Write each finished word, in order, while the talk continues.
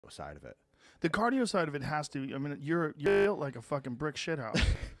side of it. The cardio side of it has to. I mean, you're built like a fucking brick shithouse.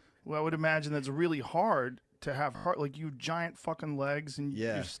 Well, I would imagine that's really hard to have like you giant fucking legs and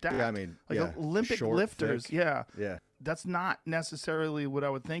you're stacked. Yeah, I mean, like Olympic short, lifters. thick. Yeah. That's not necessarily what I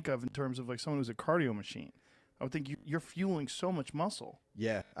would think of in terms of like someone who's a cardio machine. I would think you're fueling so much muscle.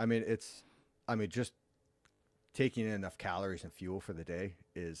 Yeah, I mean, just taking in enough calories and fuel for the day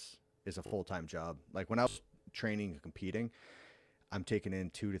is a full-time job. Like when I was training and competing, I'm taking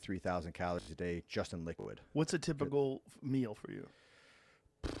in 2,000 to 3,000 calories a day just in liquid. What's a typical meal for you?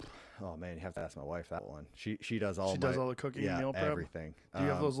 Oh man, you have to ask my wife that one. She does all the cooking, meal prep, everything. Do you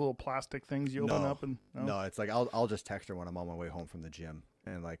have those little plastic things you open up and? No, it's like I'll just text her when I'm on my way home from the gym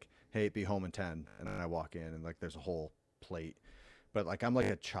and like, hey, be home in 10, and then I walk in and like there's a whole plate. But like I'm like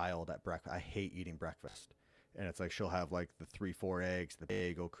a child at breakfast. I hate eating breakfast, and it's like she'll have like the 3-4 eggs, the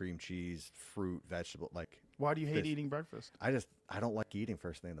bagel, cream cheese, fruit, vegetable. Like, why do you hate eating breakfast? I don't like eating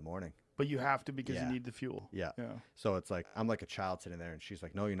first thing in the morning. But you have to because you need the fuel. Yeah. So it's like I'm like a child sitting there, and she's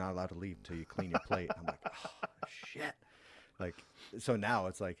like, "No, you're not allowed to leave until you clean your plate." I'm like, "Oh shit!" Like, so now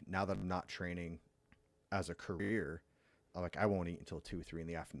it's like now that I'm not training as a career, I won't eat until 2, 3 in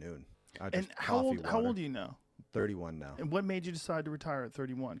the afternoon. And how old are you now? 31 now. And what made you decide to retire at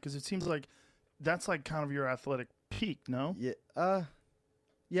 31? Because it seems like that's like kind of your athletic peak, no? Yeah.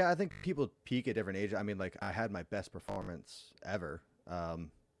 Yeah, I think people peak at different ages. I mean, like I had my best performance ever.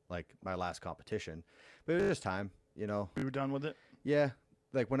 Like my last competition, but it was just time, you know. We were done with it. Yeah,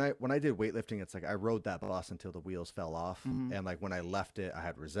 like when I did weightlifting, it's like I rode that bus until the wheels fell off, and like when I left it, I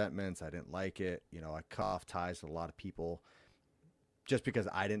had resentments. I didn't like it, you know. I cut off ties with a lot of people just because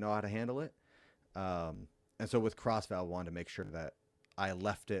I didn't know how to handle it. And so with CrossFit, I wanted to make sure that I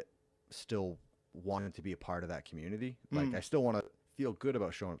left it still wanting to be a part of that community. Like I still want to feel good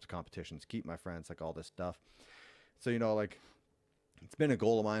about showing up to competitions, keep my friends, like all this stuff. So, you know, like it's been a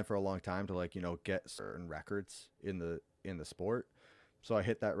goal of mine for a long time to like, you know, get certain records in the sport. So I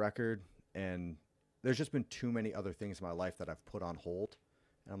hit that record, and there's just been too many other things in my life that I've put on hold.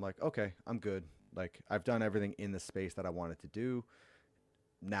 And I'm like, okay, I'm good. Like I've done everything in the space that I wanted to do.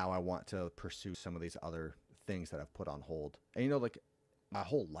 Now I want to pursue some of these other things that I've put on hold. And, you know, like my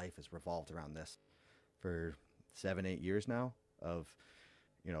whole life has revolved around this for 7-8 years now of,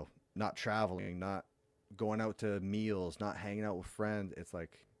 you know, not traveling, not going out to meals, not hanging out with friends. It's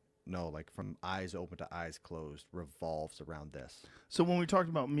like, no, like from eyes open to eyes closed revolves around this. So when we talked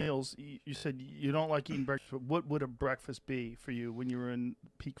about meals, you said you don't like eating breakfast. But what would a breakfast be for you when you were in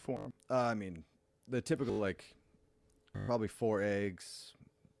peak form? I mean, the typical, like probably 4 eggs,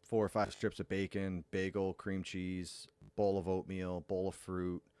 4 or 5 strips of bacon, bagel, cream cheese, bowl of oatmeal, bowl of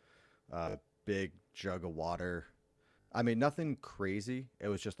fruit, big jug of water. I mean, nothing crazy. It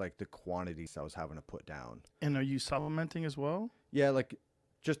was just like the quantities I was having to put down. And are you supplementing as well? Yeah, like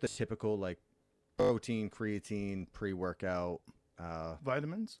just the typical like protein, creatine, pre-workout,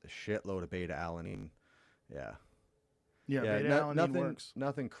 vitamins, a shitload of Beta-Alanine. Yeah, Beta-Alanine works.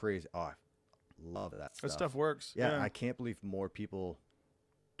 Nothing crazy. Oh, I love that stuff. That stuff works. Yeah, I can't believe more people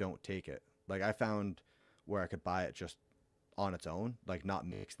don't take it. Like I found where I could buy it just on its own, like not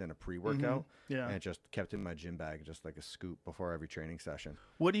mixed in a pre-workout. And it just kept in my gym bag, just like a scoop before every training session.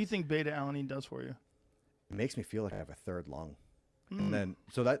 What do you think Beta-Alanine does for you? It makes me feel like I have a third lung. And then,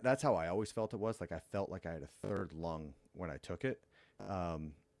 so that's how I always felt it was. Like I felt like I had a third lung when I took it.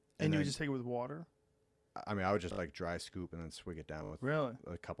 And you would just take it with water? I mean, I would just like dry scoop and then swig it down with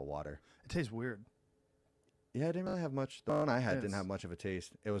a cup of water. It tastes weird. Yeah, it didn't really have much. The one I had didn't have much of a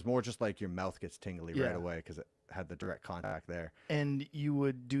taste. It was more just like your mouth gets tingly right away because it had the direct contact there. And you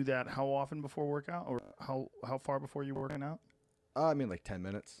would do that how often before workout, or how far before you were working out? I mean, like 10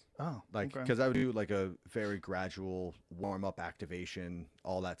 minutes. Oh, like because I would do like a very gradual warm up activation,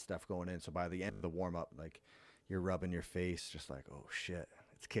 all that stuff going in. So by the end of the warm up, like you're rubbing your face, just like, oh shit,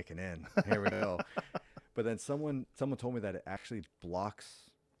 it's kicking in. Here we go. But then someone told me that it actually blocks,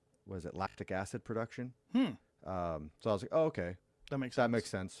 was it lactic acid production? So I was like, oh, okay, that makes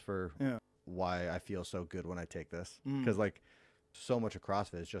sense for why I feel so good when I take this, because like so much of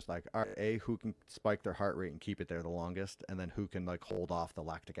CrossFit is just like, all right, who can spike their heart rate and keep it there the longest, and then who can like hold off the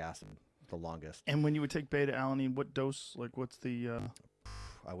lactic acid the longest. And when you would take Beta-Alanine, what dose? Like, what's the?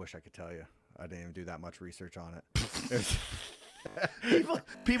 I wish I could tell you. I didn't even do that much research on it.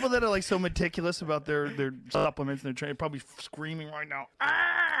 people that are like so meticulous about their supplements and their training probably screaming right now.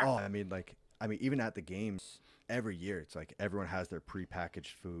 Ah! Oh, I mean, even at the games every year, it's like everyone has their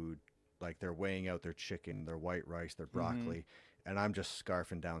prepackaged food, like they're weighing out their chicken, their white rice, their broccoli, and I'm just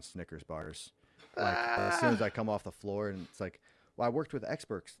scarfing down Snickers bars. Like as soon as I come off the floor, and it's like, well, I worked with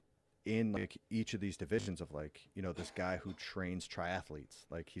experts in like each of these divisions of like, you know, this guy who trains triathletes,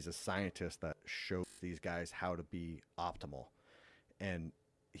 like he's a scientist that shows these guys how to be optimal. And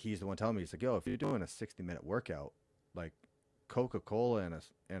he's the one telling me, he's like, yo, if you're doing a 60-minute workout, like Coca-Cola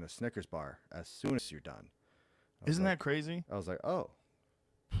and a Snickers bar as soon as you're done. Isn't that crazy? I was like, oh,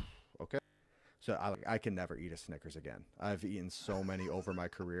 okay. So I can never eat a Snickers again. I've eaten so many over my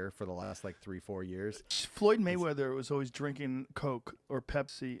career for the last like 3-4 years. Floyd Mayweather was always drinking Coke or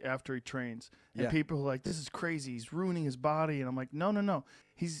Pepsi after he trains. And people are like, this is crazy. He's ruining his body. And I'm like, no.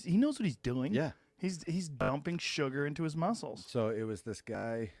 He knows what he's doing. Yeah. He's dumping sugar into his muscles. So it was this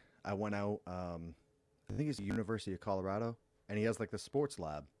guy, I went out, I think it's the University of Colorado, and he has like the sports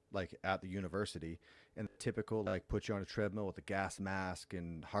lab like at the university, and typical like put you on a treadmill with a gas mask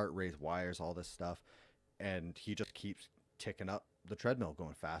and heart rate wires, all this stuff, and he just keeps ticking up the treadmill,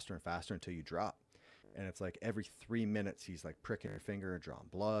 going faster and faster until you drop. And it's like every 3 minutes he's like pricking your finger and drawing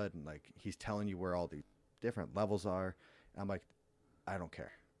blood, and like he's telling you where all the different levels are. And I'm like, I don't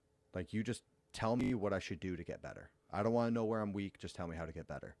care. Like, you just tell me what I should do to get better. I don't want to know where I'm weak. Just tell me how to get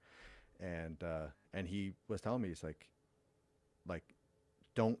better. And he was telling me, he's like,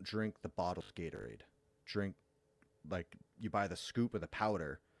 don't drink the bottled Gatorade. Drink, like, you buy the scoop of the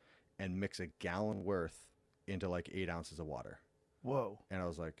powder and mix a gallon worth into like 8 ounces of water. Whoa. And I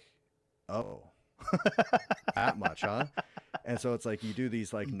was like, oh, that much, huh? And so it's like you do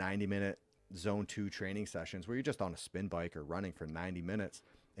these like 90-minute zone 2 training sessions where you're just on a spin bike or running for 90 minutes.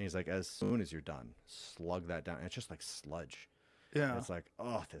 And he's like, as soon as you're done, slug that down. And it's just like sludge. Yeah. And it's like,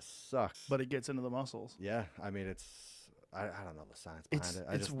 oh, this sucks. But it gets into the muscles. Yeah. I mean, I don't know the science behind it.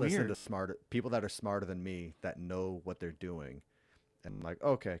 I it's just weird. listen to people that are smarter than me that know what they're doing. And I'm like,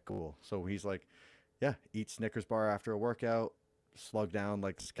 okay, cool. So he's like, yeah, eat Snickers bar after a workout, slug down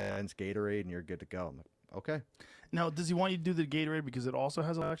like Scans Gatorade, and you're good to go. I'm like, okay. Now, does he want you to do the Gatorade because it also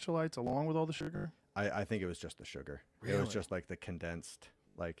has electrolytes along with all the sugar? I think it was just the sugar. Really? It was just like the condensed,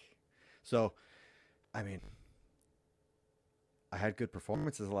 like, so, I mean, I had good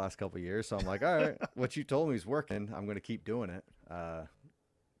performances the last couple of years, so I'm like, all right, what you told me is working. I'm going to keep doing it.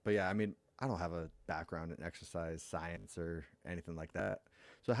 But yeah, I mean, I don't have a background in exercise science or anything like that.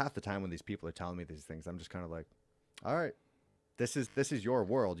 So half the time when these people are telling me these things, I'm just kind of like, all right, this is your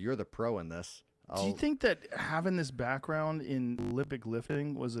world. You're the pro in this. Do you think that having this background in Olympic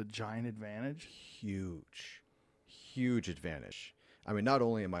lifting was a giant advantage? Huge advantage. I mean, not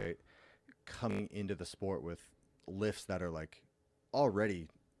only am I coming into the sport with lifts that are like already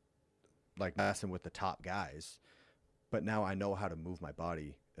like messing with the top guys, but now I know how to move my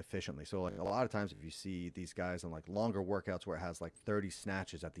body efficiently. So like a lot of times if you see these guys on like longer workouts where it has like 30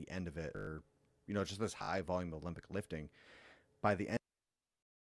 snatches at the end of it, or, you know, just this high volume Olympic lifting, by the end